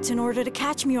the roads in order to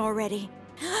catch me already.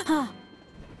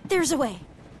 There's a way.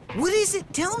 What is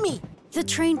it? Tell me. The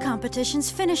train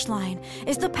competition's finish line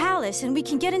is the palace, and we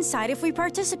can get inside if we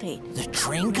participate. The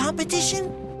train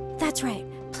competition? That's right.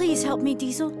 Please help me,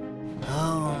 Diesel.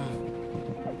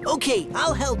 Okay,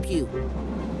 I'll help you.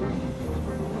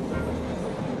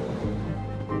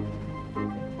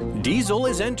 Diesel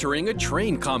is entering a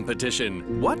train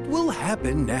competition. What will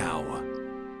happen now?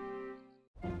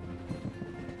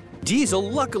 Diesel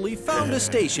luckily found a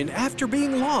station after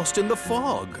being lost in the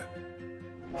fog.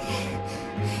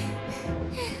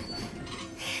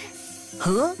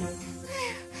 Huh?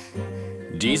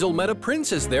 Diesel met a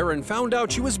princess there and found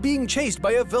out she was being chased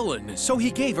by a villain, so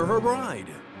he gave her a ride.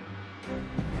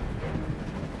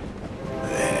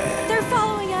 They're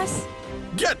following us.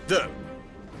 Get them!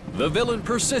 The villain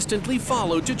persistently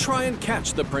followed to try and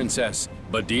catch the princess,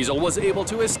 but Diesel was able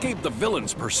to escape the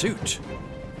villain's pursuit.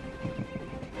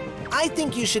 I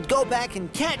think you should go back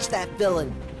and catch that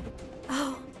villain.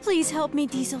 Oh, please help me,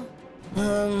 Diesel.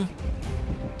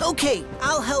 Okay,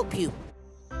 I'll help you.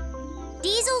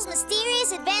 Diesel's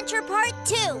Mysterious Adventure Part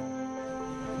 2.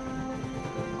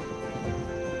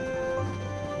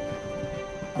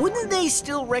 Wouldn't they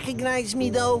still recognize me,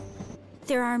 though?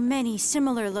 There are many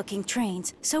similar-looking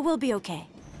trains, so we'll be okay.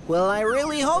 Well, I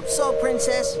really hope so,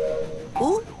 Princess.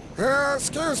 Ooh.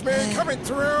 Excuse me, coming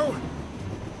through.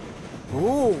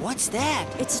 Ooh, what's that?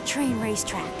 It's a train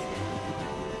racetrack.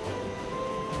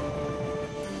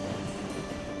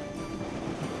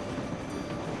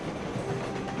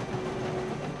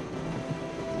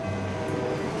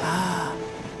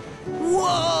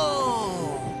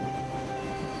 Whoa!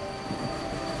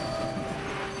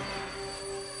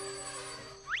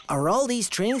 Are all these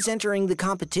trains entering the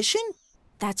competition?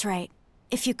 That's right.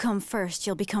 If you come first,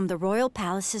 you'll become the Royal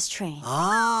Palace's train.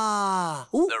 Ah!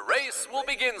 Ooh. The race will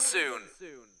begin soon.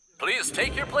 Please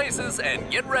take your places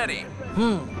and get ready.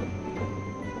 Oh,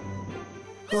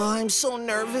 I'm so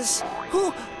nervous.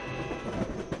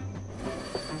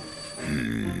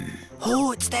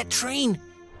 Oh, it's that train.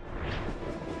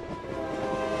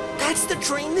 That's the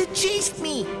train that chased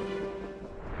me.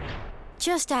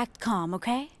 Just act calm,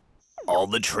 okay? All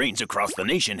the trains across the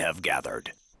nation have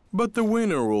gathered. But the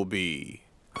winner will be...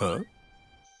 Huh?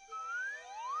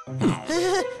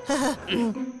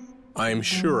 I'm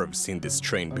sure I've seen this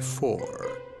train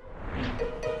before.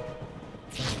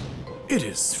 It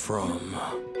is from...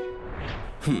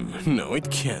 no, it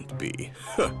can't be.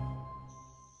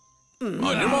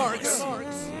 On your marks.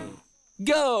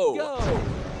 Go!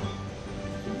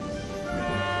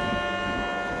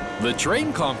 The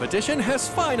train competition has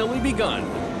finally begun.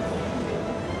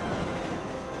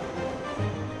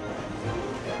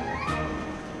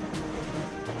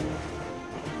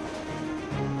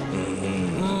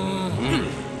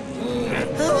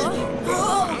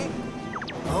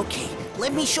 Okay,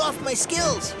 let me show off my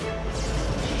skills.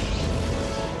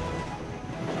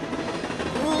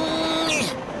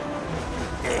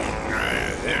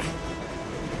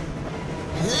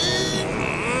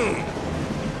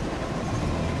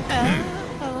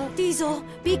 Diesel,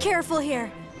 be careful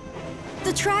here.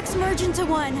 The tracks merge into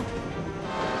one.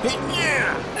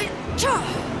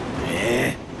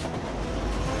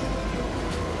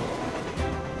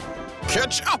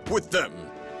 Catch up with them!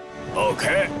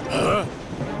 Okay. Huh?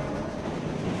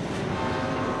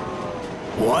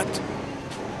 What?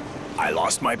 I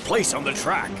lost my place on the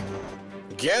track.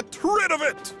 Get rid of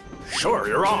it! Sure,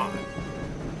 you're on.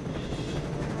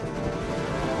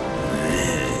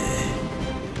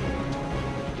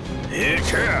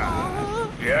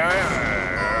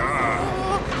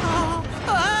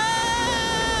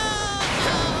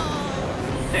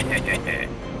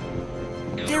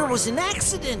 There was an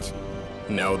accident.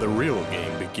 Now the real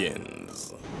game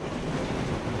begins.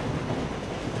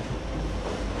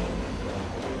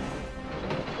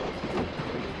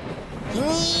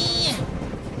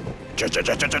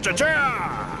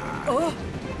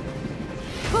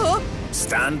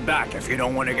 Stand back if you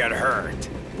don't want to get hurt.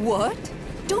 What?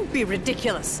 Don't be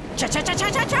ridiculous.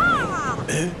 Cha-cha-cha-cha-cha-cha!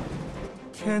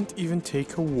 Can't even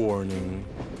take a warning.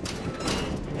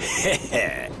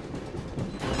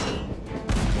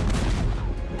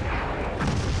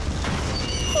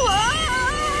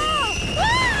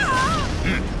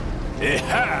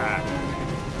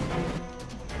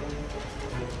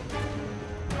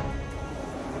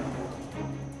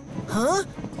 Huh?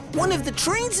 One of the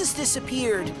trains has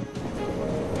disappeared.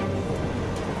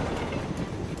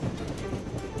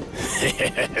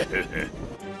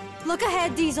 Look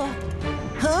ahead, Diesel.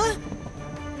 Huh?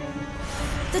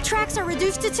 The tracks are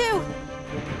reduced to 2.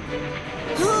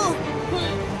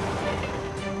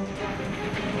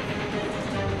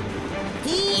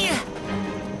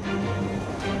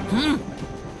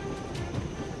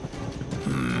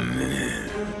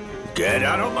 Get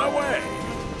out of my way!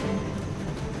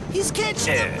 He's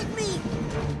catching up with me!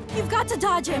 You've got to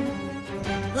dodge him!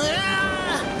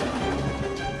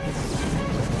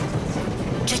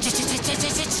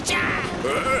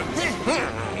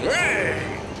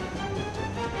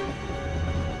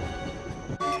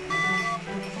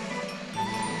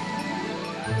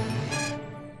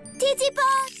 Titipo!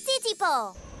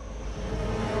 Titipo!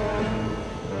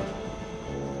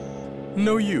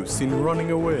 No use in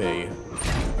running away.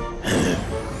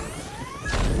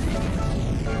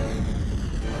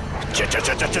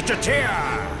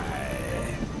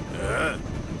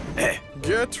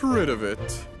 Get rid of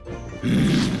it.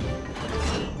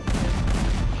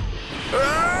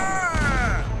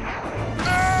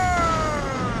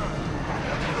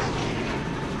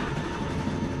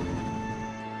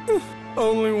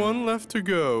 Only one left to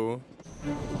go.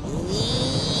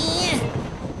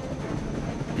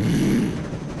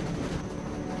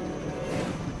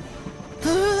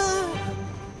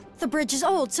 The bridge is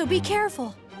old, so be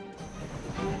careful.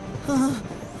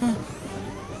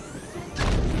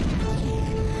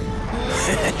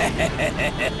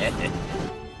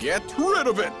 Get rid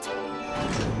of it!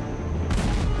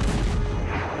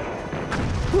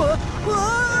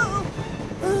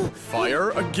 Fire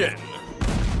again.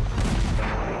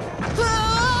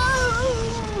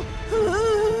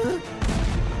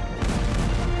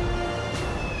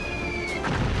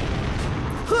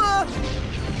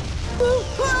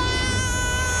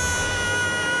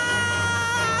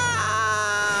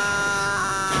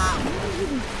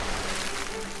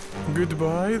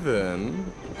 Goodbye, then.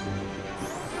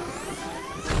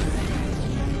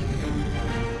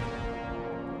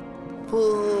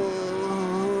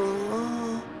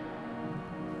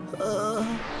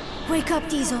 Wake up,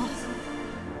 Diesel.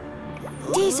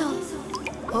 Diesel!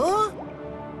 Huh?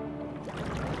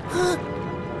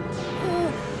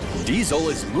 Diesel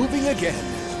is moving again.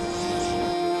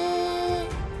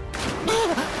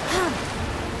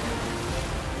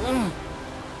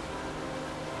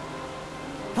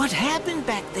 What happened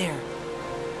back there?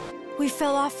 We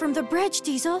fell off from the bridge,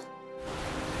 Diesel.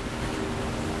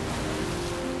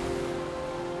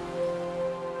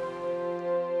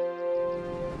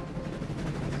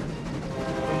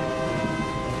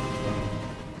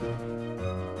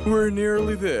 We're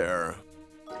nearly there.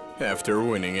 After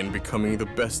winning and becoming the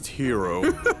best hero.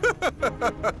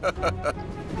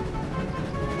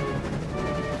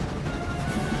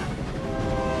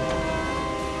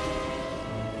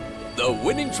 The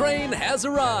winning train has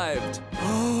arrived.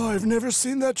 Oh, I've never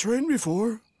seen that train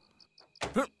before.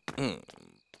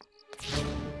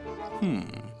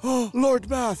 Oh, Lord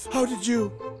Bath, how did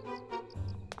you...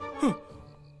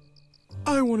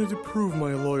 I wanted to prove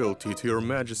my loyalty to your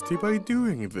majesty by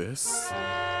doing this.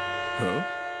 Huh?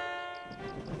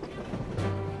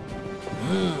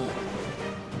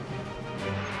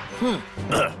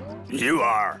 You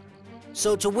are.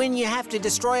 So to win, you have to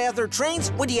destroy other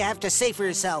trains? What do you have to say for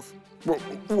yourself?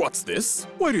 What's this?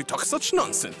 Why do you talk such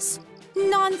nonsense?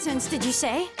 Nonsense, did you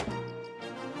say?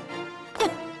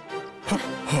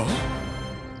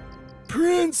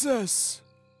 Princess!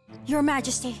 Your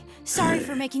Majesty, sorry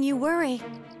for making you worry.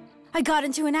 I got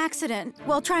into an accident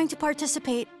while trying to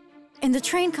participate in the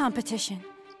train competition.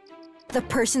 The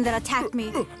person that attacked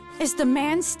me is the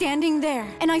man standing there,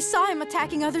 and I saw him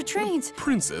attacking other trains.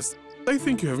 Princess, I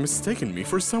think you have mistaken me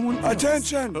for someone else.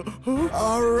 Attention!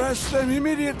 Arrest them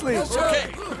immediately!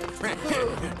 Okay!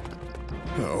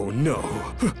 Oh, no.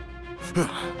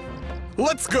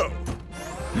 Let's go!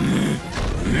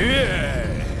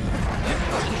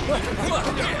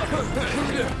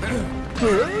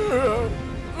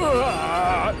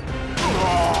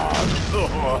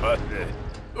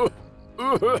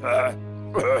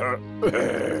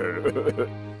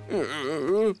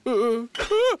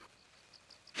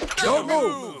 Don't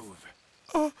move!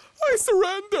 I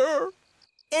surrender!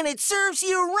 And it serves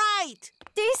you right!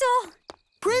 Diesel!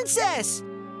 Princess!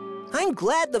 I'm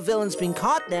glad the villain's been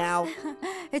caught now.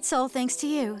 It's all thanks to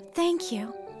you. Thank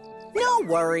you. No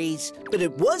worries. But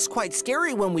it was quite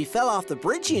scary when we fell off the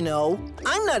bridge, you know.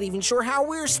 I'm not even sure how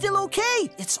we're still okay.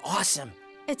 It's awesome.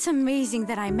 It's amazing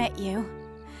that I met you.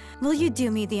 Will you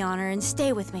do me the honor and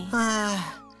stay with me?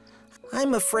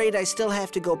 I'm afraid I still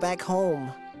have to go back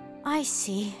home. I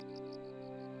see.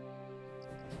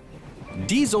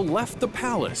 Diesel left the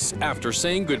palace after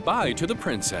saying goodbye to the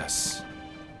princess.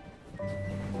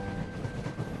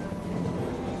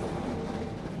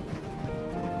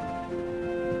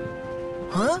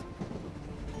 Huh?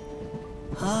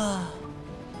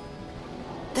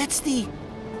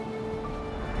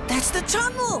 That's the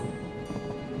tunnel!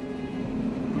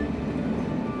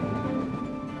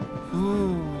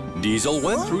 Diesel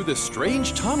went through the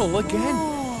strange tunnel again.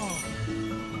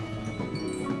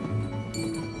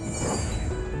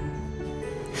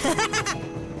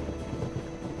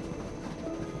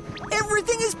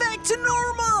 Everything is back to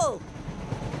normal!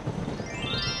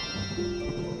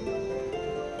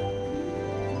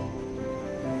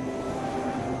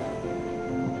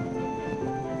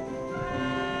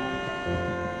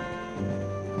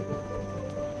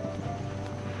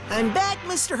 I'm back,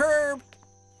 Mr. Herb.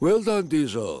 Well done,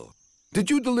 Diesel. Did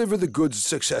you deliver the goods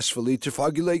successfully to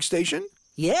Foggy Lake Station?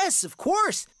 Yes, of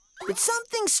course. But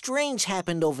something strange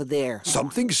happened over there.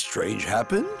 Something strange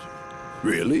happened?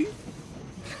 Really?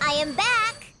 I am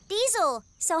back. Diesel,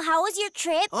 so how was your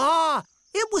trip?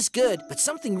 It was good, but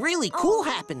something really cool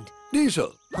happened.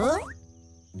 Diesel. Huh?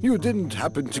 You didn't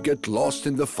happen to get lost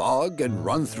in the fog and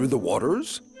run through the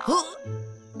waters? Huh?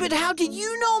 But how did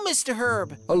you know, Mr.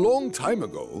 Herb? A long time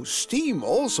ago, Steam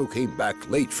also came back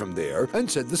late from there and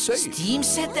said the same. Steam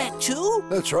said that too?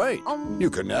 That's right. You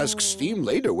can ask Steam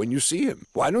later when you see him.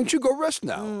 Why don't you go rest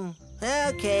now?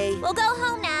 Okay. We'll go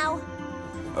home now.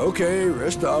 Okay,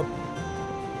 rest up.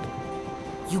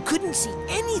 You couldn't see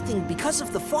anything because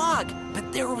of the fog,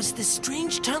 but there was this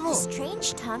strange tunnel.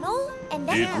 Strange tunnel? And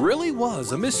then It really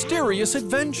was a mysterious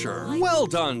adventure. Well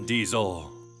done, Diesel.